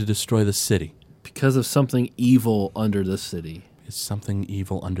was going to destroy the city. because of something evil under the city. Is something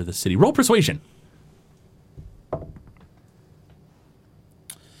evil under the city? Roll persuasion.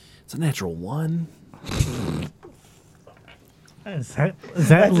 It's a natural 1. Is that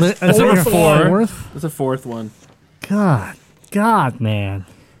That's a your 4. fourth? That's a 4th one. God, man.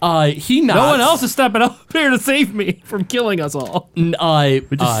 He nods. No one else is stepping up here to save me from killing us all. We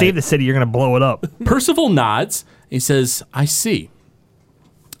just save the city. You're gonna blow it up. Percival nods. He says, I see.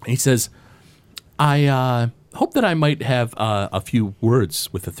 He says, I hope that I might have a few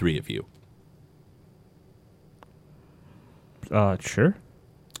words with the three of you. Sure.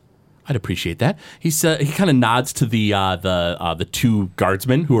 I'd appreciate that. He kind of nods to the two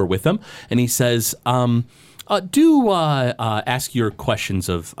guardsmen who are with him, and he says, do ask your questions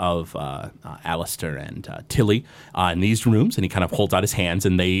of Alistair and Tilly in these rooms. And he kind of holds out his hands,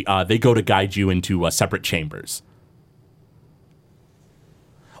 and they go to guide you into separate chambers.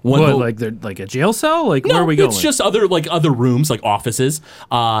 What, like they're like a jail cell? Like No, where are we going? it's just other rooms, like offices.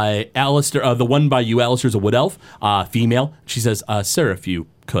 Alistair, the one by you, Alistair's a wood elf, female. She says, sir, if you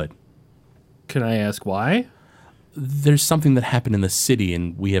could. Can I ask why? There's something that happened in the city,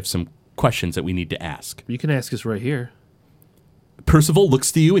 and we have some questions that we need to ask. You can ask us right here. Percival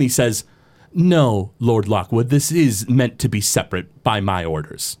looks to you, and he says, no, Lord Lockwood, this is meant to be separate by my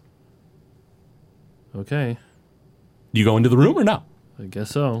orders. Okay, Do you go into the room or no? I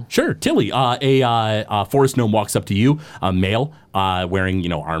guess so. Sure, Tilly. A forest gnome walks up to you, a male,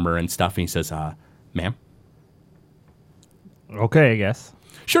 wearing armor and stuff, and he says, "Ma'am." Okay, I guess.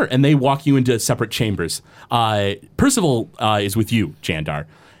 Sure, and they walk you into separate chambers. Percival is with you, Jandar,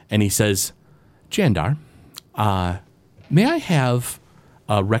 and he says, "Jandar, may I have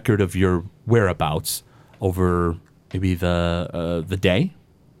a record of your whereabouts over maybe the day?"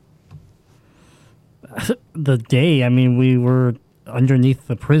 The day, I mean, we were underneath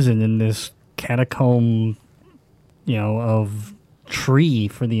the prison in this catacomb, of tree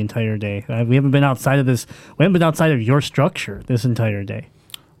for the entire day. We haven't been outside of this. We haven't been outside of your structure this entire day.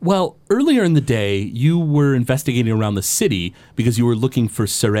 Well, earlier in the day, you were investigating around the city because you were looking for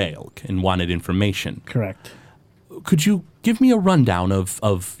Sir Aelg and wanted information. Correct. Could you give me a rundown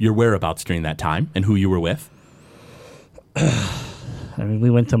of your whereabouts during that time and who you were with? I mean, we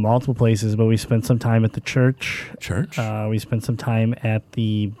went to multiple places, but we spent some time at the church. Church? We spent some time at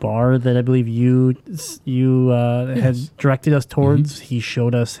the bar that I believe you had directed us towards. He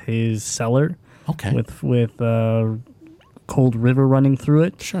showed us his cellar. Okay. With cold river running through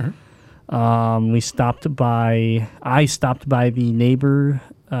it. Sure. I stopped by the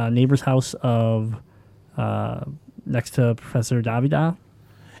neighbor's house of next to Professor Davida.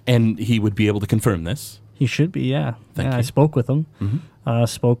 And he would be able to confirm this? He should be, yeah. Thank you. I spoke with him. Mm-hmm.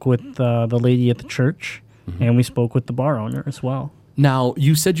 Spoke with the lady at the church, and we spoke with the bar owner as well. Now,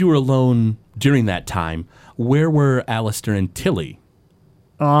 you said you were alone during that time. Where were Alistair and Tilly?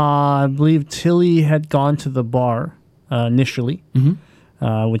 I believe Tilly had gone to the bar initially.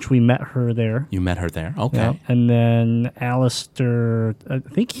 which we met her there. You met her there. Okay. Yeah. And then Alistair, I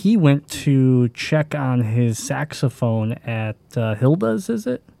think he went to check on his saxophone at Hilda's, is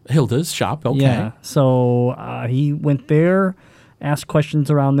it? Hilda's shop. Okay. Yeah. So he went there, asked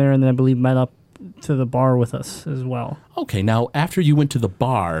questions around there, and then I believe met up to the bar with us as well. Okay. Now, after you went to the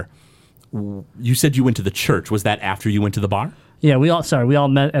bar, you said you went to the church. Was that after you went to the bar? Yeah, we all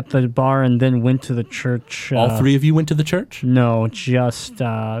met at the bar and then went to the church. All three of you went to the church? No, just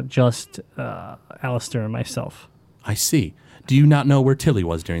Alistair and myself. I see. Do you not know where Tilly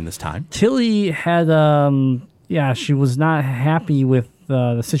was during this time? Tilly had, she was not happy with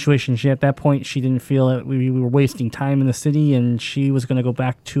the situation. At that point, she didn't feel that we were wasting time in the city, and she was going to go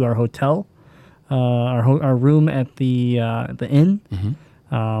back to our hotel, our room at the inn. Mm-hmm.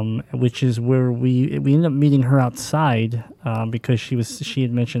 Which is where we ended up meeting her outside because she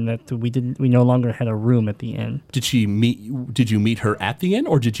had mentioned that we no longer had a room at the inn. Did you meet her at the inn,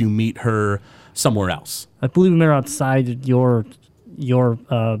 or did you meet her somewhere else? I believe we met her outside your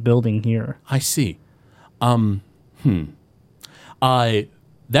building here. I see. That's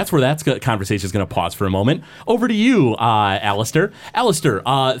where that conversation is going to pause for a moment. Over to you, Alistair. Alistair,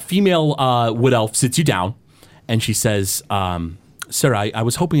 female wood elf sits you down, and she says, "Sir, I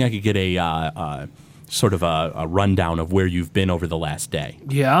was hoping I could get a sort of a rundown of where you've been over the last day."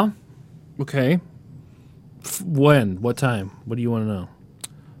 Yeah. Okay. When? What time? What do you want to know?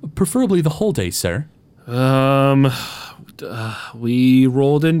 Preferably the whole day, sir. We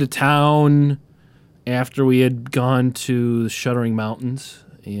rolled into town after we had gone to the Shuddering Mountains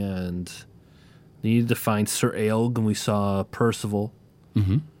and needed to find Sir Aelg, and we saw Percival.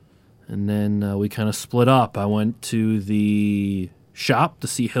 Mm-hmm. And then we kind of split up. I went to the shop to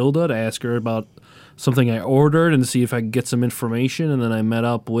see Hilda to ask her about something I ordered and to see if I could get some information. And then I met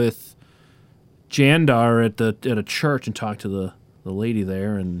up with Jandar at a church and talked to the lady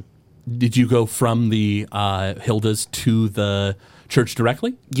there. And did you go from the Hilda's to the church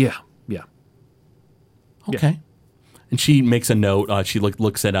directly? Yeah. Okay. Yeah. And she makes a note. She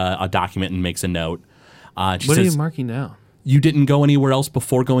looks at a document and makes a note. She what says, are you marking down? You didn't go anywhere else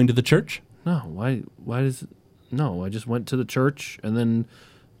before going to the church? No. Why does... No, I just went to the church and then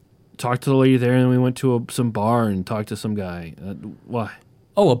talked to the lady there, and then we went to some bar and talked to some guy. Why?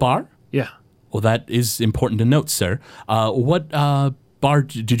 Oh, a bar? Yeah. Well, that is important to note, sir. What bar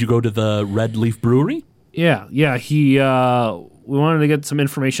did you go to? The Red Leaf Brewery? Yeah. He we wanted to get some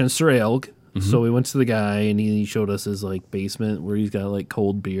information on Sir Aelg, so we went to the guy, and he showed us his basement where he's got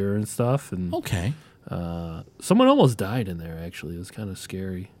cold beer and stuff. And okay. Someone almost died in there. Actually, it was kind of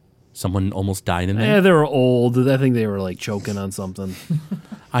scary. Someone almost died in there? Yeah, they were old. I think they were choking on something.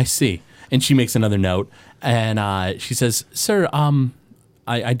 I see. And she makes another note, and she says, "Sir,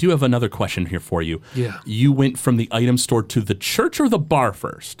 I do have another question here for you. Yeah. You went from the item store to the church or the bar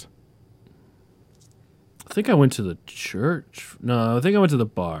first?" I think I went to the church. No, I think I went to the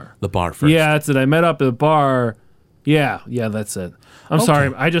bar. The bar first. Yeah, that's it. I met up at the bar. Yeah, that's it. I'm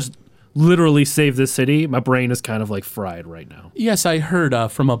sorry. I just literally saved this city. My brain is kind of fried right now. Yes, I heard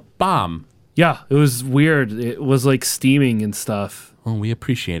from a bomb. Yeah, it was weird. It was steaming and stuff. Oh, we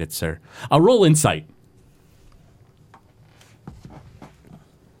appreciate it, sir. I'll roll insight.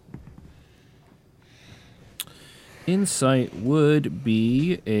 Insight would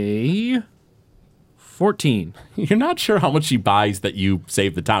be a 14. You're not sure how much she buys that you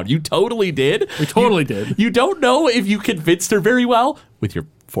saved the town. You totally did. We totally did. You don't know if you convinced her very well with your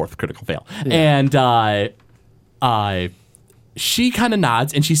fourth critical fail. Yeah. And she kind of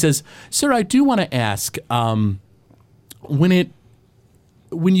nods and she says, "Sir, I do want to ask, when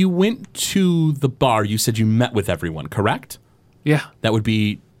you went to the bar, you said you met with everyone, correct?" Yeah. That would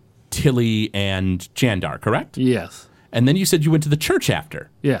be Tilly and Jandar, correct? Yes. And then you said you went to the church after.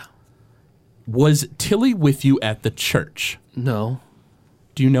 Yeah. Was Tilly with you at the church? No.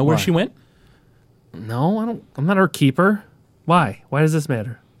 Do you know where she went? No, I don't. I'm not her keeper. Why? Why does this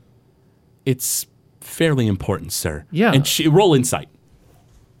matter? It's fairly important, sir. Yeah. And roll insight.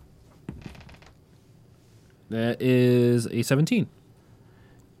 That is a 17.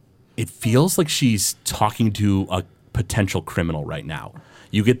 It feels like she's talking to a potential criminal right now.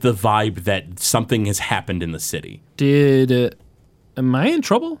 You get the vibe that something has happened in the city. Am I in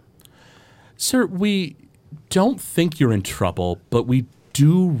trouble? Sir, we don't think you're in trouble, but we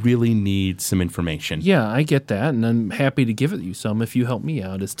do really need some information. Yeah, I get that, and I'm happy to give it you some if you help me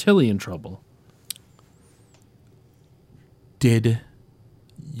out. Is Tilly in trouble?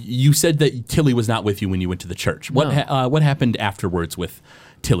 You said that Tilly was not with you when you went to the church. What happened afterwards with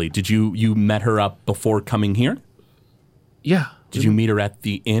Tilly? Did you met her up before coming here? Yeah, Did you meet her at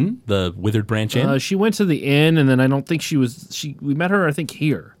the inn, the Withered Branch Inn? She went to the inn, and then I don't think we met her, I think,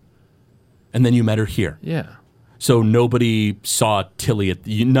 here. And then you met her here. Yeah. So nobody saw Tilly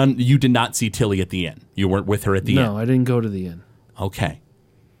you did not see Tilly at the inn. You weren't with her at the inn. No, I didn't go to the inn. Okay.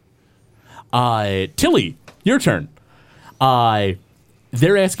 Tilly, your turn.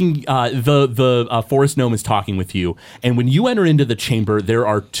 They're asking, the forest gnome is talking with you, and when you enter into the chamber, there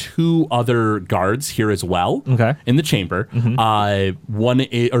are 2 other guards here as well. Okay. In the chamber.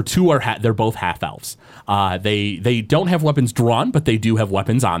 Two are they're both half elves. They don't have weapons drawn, but they do have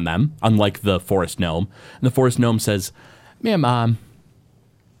weapons on them, unlike the forest gnome. And the forest gnome says, "Ma'am,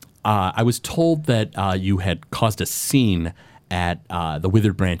 I was told that you had caused a scene at the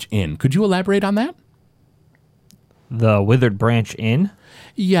Withered Branch Inn. Could you elaborate on that?" The Withered Branch Inn?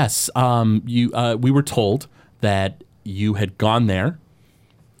 Yes, we were told that you had gone there.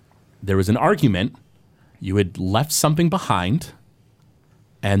 There was an argument. You had left something behind,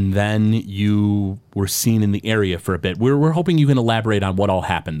 and then you were seen in the area for a bit. We're hoping you can elaborate on what all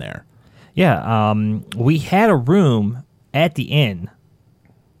happened there. Yeah, we had a room at the inn,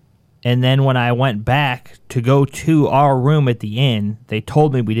 and then when I went back to go to our room at the inn, they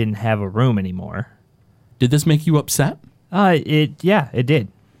told me we didn't have a room anymore. Did this make you upset? It did.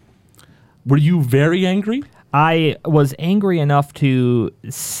 Were you very angry? I was angry enough to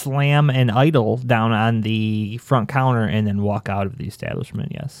slam an idol down on the front counter and then walk out of the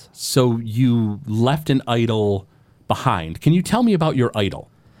establishment, yes. So you left an idol behind. Can you tell me about your idol?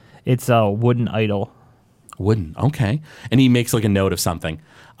 It's a wooden idol. Wooden, okay. And he makes like a note of something.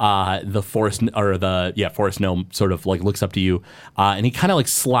 The forest gnome sort of like looks up to you, and he kind of like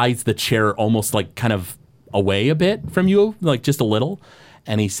slides the chair almost like kind of away a bit from you, like just a little.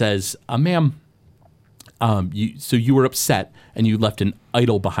 And he says, "Ma'am, so you were upset and you left an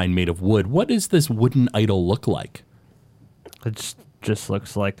idol behind made of wood. What does this wooden idol look like?" It just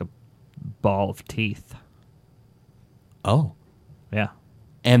looks like a ball of teeth. Oh. Yeah.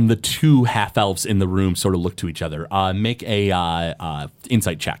 And the 2 half elves in the room sort of look to each other. Make a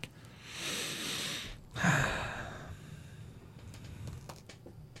insight check.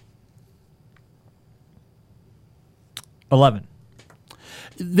 11.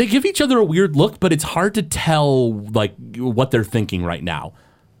 They give each other a weird look, but it's hard to tell like what they're thinking right now.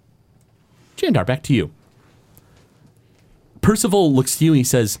 Jandar, back to you. Percival looks to you and he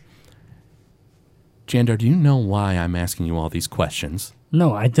says, "Jandar, do you know why I'm asking you all these questions?"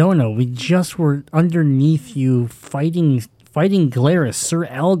 No, I don't know. We just were underneath you fighting Glarus. Sir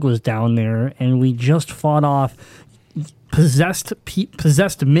Alg was down there, and we just fought off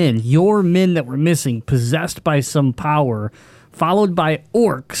possessed men. Your men that were missing, possessed by some power, followed by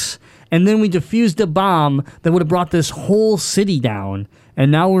orcs, and then we defused a bomb that would have brought this whole city down, and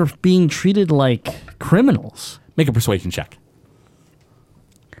now we're being treated like criminals. Make a persuasion check.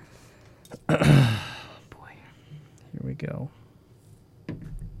 Boy, here we go.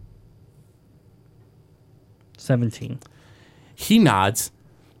 17. He nods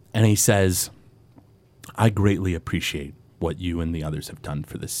and he says, "I greatly appreciate what you and the others have done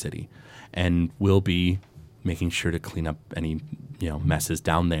for this city, and we'll be making sure to clean up any messes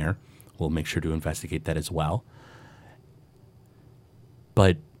down there. We'll make sure to investigate that as well.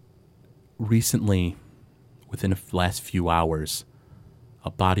 But recently, within the last few hours,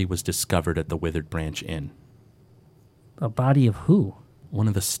 a body was discovered at the Withered Branch Inn." A body of who? One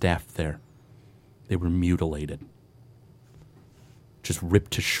of the staff there. They were mutilated. Just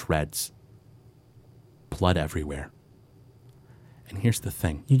ripped to shreds. Blood everywhere. And here's the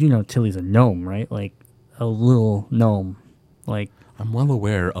thing. You do know Tilly's a gnome, right? Like a little gnome. Like, I'm well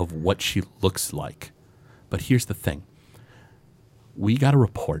aware of what she looks like. But here's the thing. We got a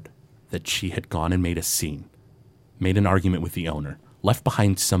report that she had gone and made a scene. Made an argument with the owner. Left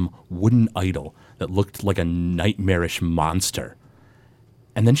behind some wooden idol that looked like a nightmarish monster.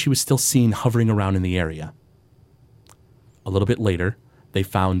 And then she was still seen hovering around in the area. A little bit later, they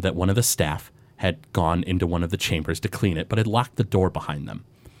found that one of the staff had gone into one of the chambers to clean it, but had locked the door behind them.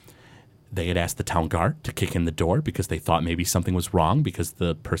 They had asked the town guard to kick in the door because they thought maybe something was wrong because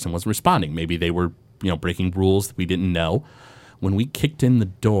the person wasn't responding. Maybe they were, breaking rules that we didn't know. When we kicked in the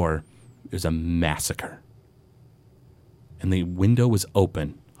door, it was a massacre. And the window was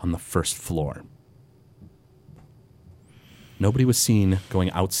open on the first floor. Nobody was seen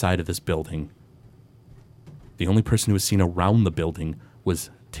going outside of this building. The only person who was seen around the building was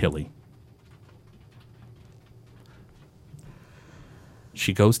Tilly.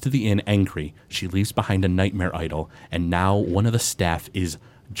 She goes to the inn angry. She leaves behind a nightmare idol, and now one of the staff is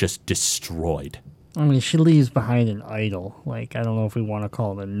just destroyed. I mean, she leaves behind an idol. Like, I don't know if we want to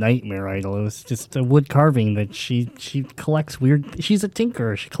call it a nightmare idol. It was just a wood carving that she collects weird. She's a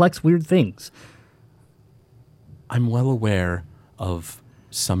tinkerer. She collects weird things. I'm well aware of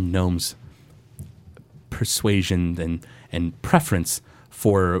some gnomes' persuasion and preference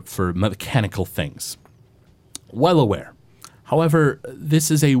for mechanical things. Well aware. However,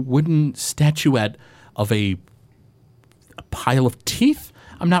 this is a wooden statuette of a pile of teeth.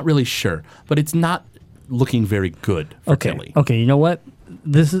 I'm not really sure, but it's not looking very good for Tilly. Okay, you know what?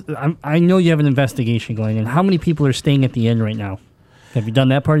 I know you have an investigation going on. How many people are staying at the inn right now? Have you done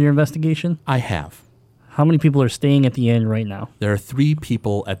that part of your investigation? I have. How many people are staying at the inn right now? There are 3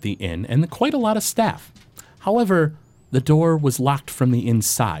 people at the inn and quite a lot of staff. However, the door was locked from the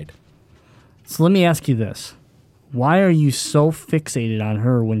inside. So let me ask you this. Why are you so fixated on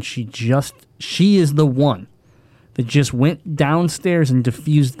her when she is the one that just went downstairs and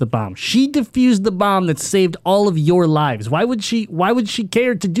defused the bomb? She defused the bomb that saved all of your lives. Why would she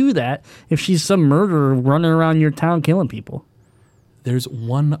care to do that if she's some murderer running around your town killing people? There's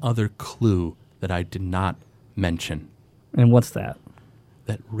one other clue that I did not mention. And what's that?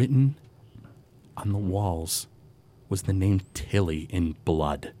 That written on the walls was the name Tilly in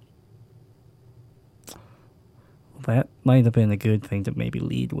blood. That might have been a good thing to maybe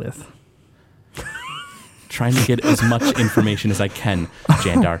lead with. Trying to get as much information as I can,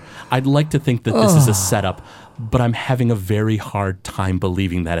 Jandar. I'd like to think that this is a setup, but I'm having a very hard time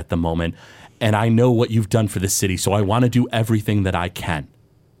believing that at the moment. And I know what you've done for the city, so I want to do everything that I can.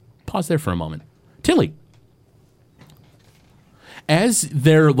 Pause there for a moment. Tilly. As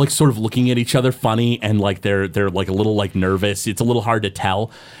they're like sort of looking at each other funny and like they're like a little like nervous, it's a little hard to tell.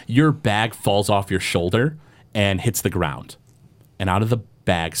 Your bag falls off your shoulder and hits the ground. And out of the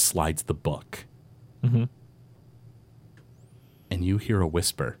bag slides the book. Mm-hmm. And you hear a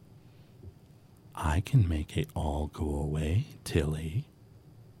whisper. I can make it all go away, Tilly.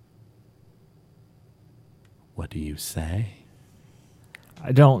 What do you say?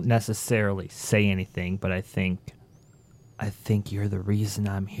 I don't necessarily say anything, but I think you're the reason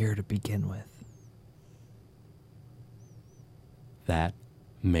I'm here to begin with. That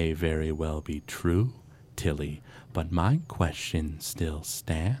may very well be true, Tilly, but my question still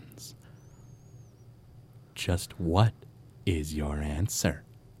stands. Just what is your answer?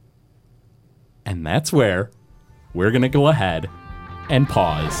 And that's where we're going to go ahead and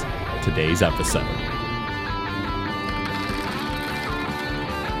pause today's episode.